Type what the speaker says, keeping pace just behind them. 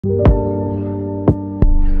Hey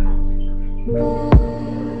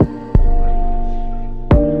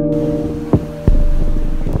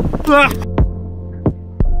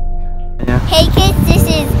kids, this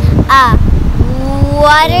is a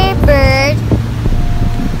water bird,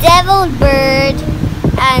 devil bird,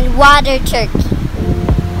 and water turkey.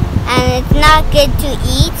 And it's not good to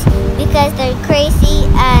eat because they're crazy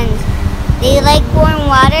and they like warm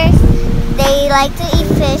waters. They like to eat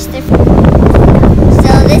fish.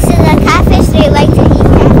 So this is a catfish. They like to eat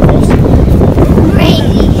catfish.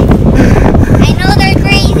 Crazy. I know they're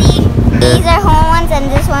crazy. These are home ones and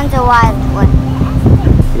this one's a wild one.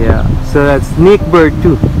 Yeah, so that's snake bird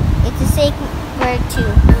too. It's a snake bird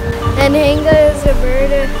too. Anhinga is a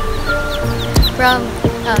bird from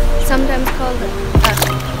sometimes called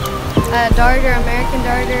a darter, American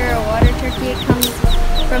darter, or water turkey. It comes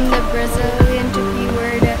from the Brazilian turkey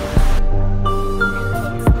word.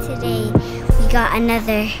 Today we got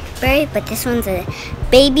another bird, but this one's a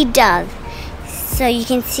baby dove. So you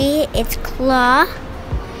can see its claw.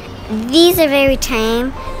 These are very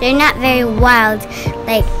tame. They're not very wild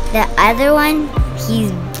like the other one.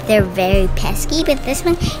 They're very pesky, but this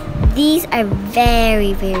one, these are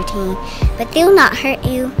very, very tame. But they will not hurt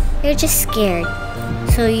you. They're just scared.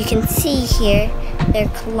 So you can see here their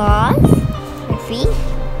claws, their feet.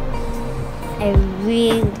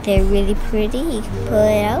 They're really pretty. You can pull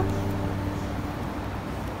it out.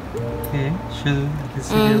 Okay, show the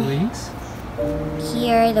see their wings.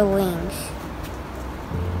 Here are the wings.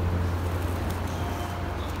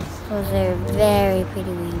 Those are very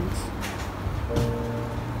pretty wings.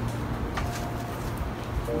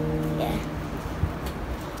 Yeah.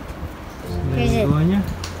 Here's it.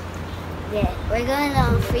 Yeah, we're going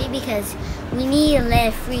on free because we need to let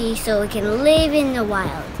it free so it can live in the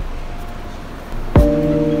wild.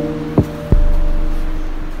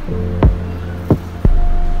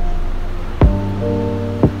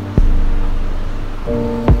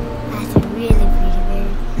 That's a really pretty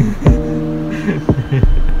bird.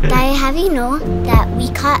 Daddy, have you know that we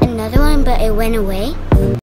caught another one but it went away?